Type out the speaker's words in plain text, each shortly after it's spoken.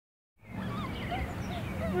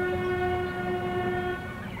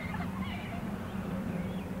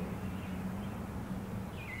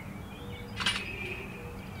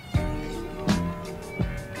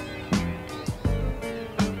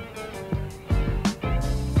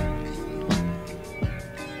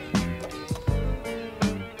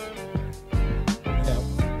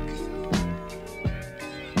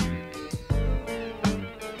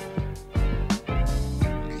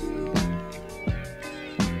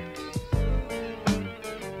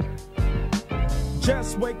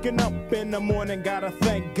Just waking up in the morning, gotta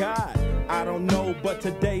thank God. I don't know, but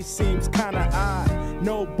today seems kinda odd.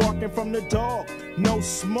 No barking from the dog, no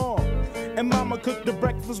small. And mama cooked the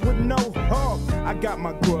breakfast with no hog. I got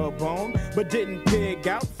my grub on, but didn't pig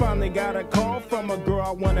out. Finally got a call from a girl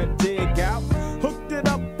I wanna dig out. Hooked it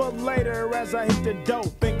up for later as I hit the dough,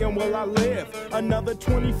 thinking, will I live another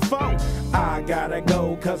 24? I gotta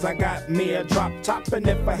go, cause I got me a drop top. And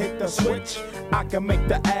if I hit the switch, I can make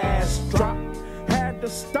the ass drop. Had to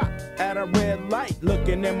stop at a red light,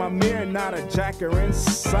 looking in my mirror, not a jacker in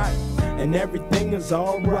sight. And everything is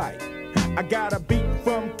alright. I got a beat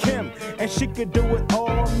from Kim, and she could do it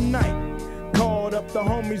all night. Called up the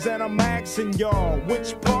homies and I'm asking y'all,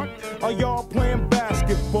 which park are y'all playing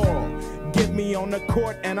basketball? Get me on the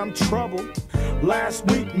court and I'm troubled. Last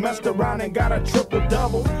week messed around and got a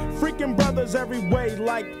triple-double. Freaking brothers every way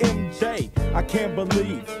like MJ. I can't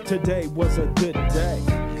believe today was a good day.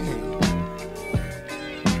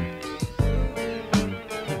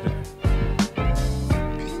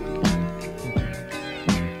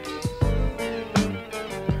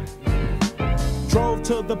 Drove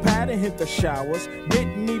to the pad and hit the showers.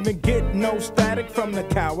 Didn't even get no static from the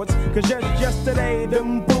cowards. Cause just yesterday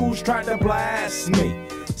them booze tried to blast me.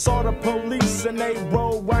 Saw the police and they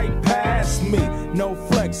rolled right past me. No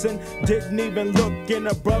flexing, didn't even look in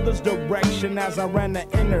a brother's direction as I ran the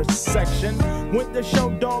intersection. Went to Show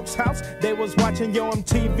Dog's house, they was watching Yo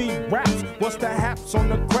MTV raps. What's the haps on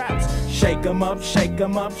the craps? Shake 'em up, shake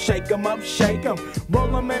 'em up, shake 'em up, shake 'em.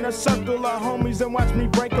 Roll 'em in a circle of homies and watch me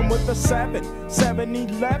break 'em with a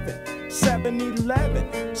 7-11,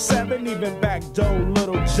 7-11, 7 even back door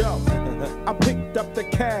Little Joe. I picked up the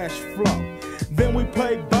cash flow. Then we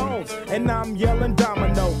played bones, and I'm yelling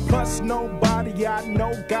domino. Plus nobody I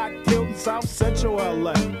know got killed in South Central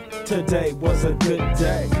LA. Today was a good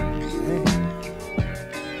day.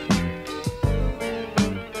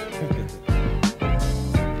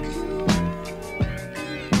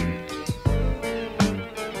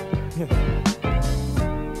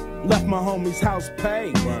 Left my homie's house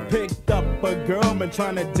paid. Picked up a girl, been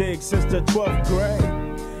trying to dig since the 12th grade.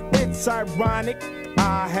 It's ironic,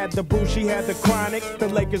 I had the boo, she had the chronic. The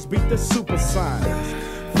Lakers beat the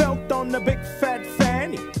Supersonics. Felt on the big fat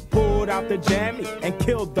fanny, pulled out the jammy and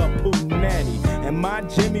killed the poo nanny. And my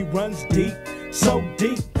Jimmy runs deep, so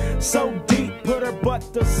deep, so deep, put her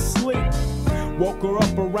butt to sleep. Woke her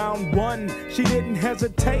up around 1, she didn't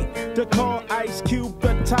hesitate to call Ice Cube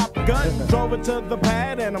the Top Gun. Drove her to the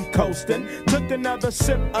pad and I'm coasting. Took another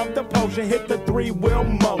sip of the potion, hit the 3-wheel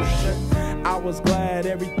motion. I was glad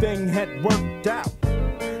everything had worked out.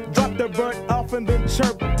 Dropped the bird off and then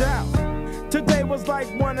chirped out. Today was like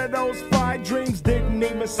one of those 5 dreams. Didn't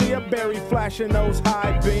even see a berry flashing those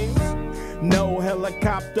high beams. No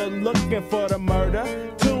helicopter looking for the murder.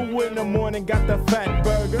 2 in the morning, got the fat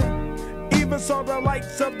burger. Even saw the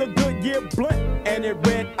lights of the Goodyear blimp, and it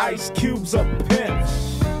read Ice Cube's a pimp.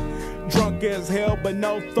 Drunk as hell, but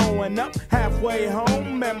no throwing up. Halfway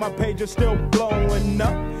home, and my page is still blowing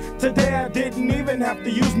up. Today I didn't even have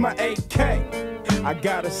to use my AK. I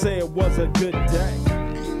gotta say it was a good day.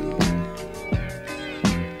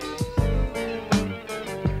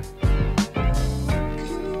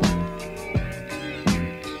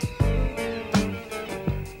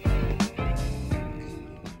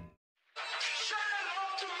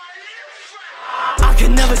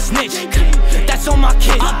 Never snitch, that's on my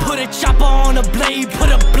kid. I put a chopper on a blade, put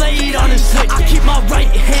a blade on a switch. I keep my right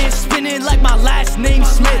hand spinning like my last name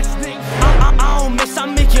Smith. I don't miss,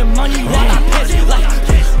 I'm making money while I piss. Like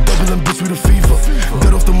bubbling bitch with a fever.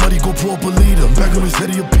 Dead off the muddy, go pour up a leader. Back on his head,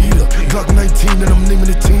 he a Peter. Glock 19 and I'm naming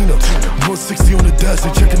it Tina. 160 on the dash,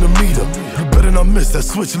 they checking the meter. You better not miss that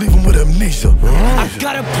switch, leave him with amnesia. I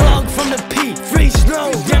got a plug from the P, free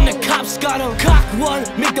snow. Damn, the cops got him. Cock one,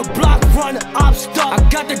 make the block run, I'm stuck. I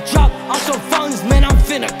got the drop on some funds, man, I'm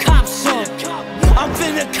finna cop some. I'm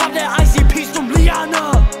finna cop that icy piece from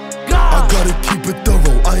Liana. I gotta keep it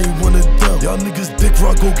thorough, I ain't one of them. Y'all niggas dick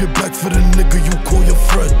rock, go get back for the nigga you call your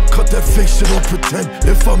friend. Cut that fake shit or pretend.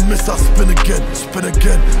 If I miss, I spin again, spin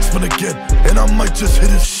again, spin again. And I might just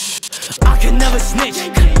hit it. I can never snitch,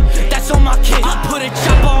 that's on my kid. I put a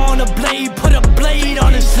chopper on a blade, put a blade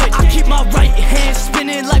on a switch. I keep my right hand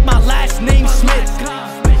spinning like my last name Smith.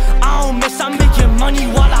 I don't miss, I'm making money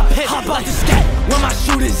while I piss. Hop out the scat, where my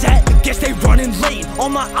shooters at? Guess they running late. All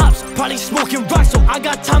my ops probably smoking rock, so I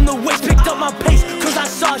got time to waste. Picked up my pace, cause I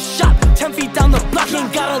saw a shot 10 feet down the block,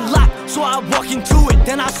 ain't got a lock, so I walk into it.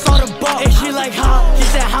 Then I saw the bar, and she like, how? He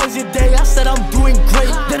said, how's your day? I said, I'm doing great.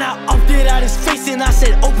 Then I upped it at his face, and I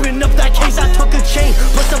said, open up that case. I took a chain,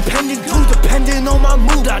 but some pending too, depending on my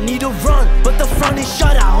mood. I need a run, but the front is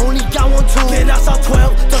shut, I only got one tool. Then I saw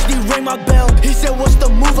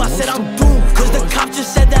I said I'm doomed, cause the cops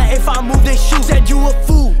just said that if I move they shoot. Said you a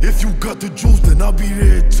fool. If you got the juice, then I'll be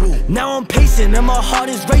there too. Now I'm pacing and my heart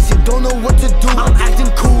is racing, don't know what to do. I'm acting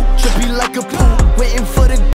cool, trippy like a pool, waiting for the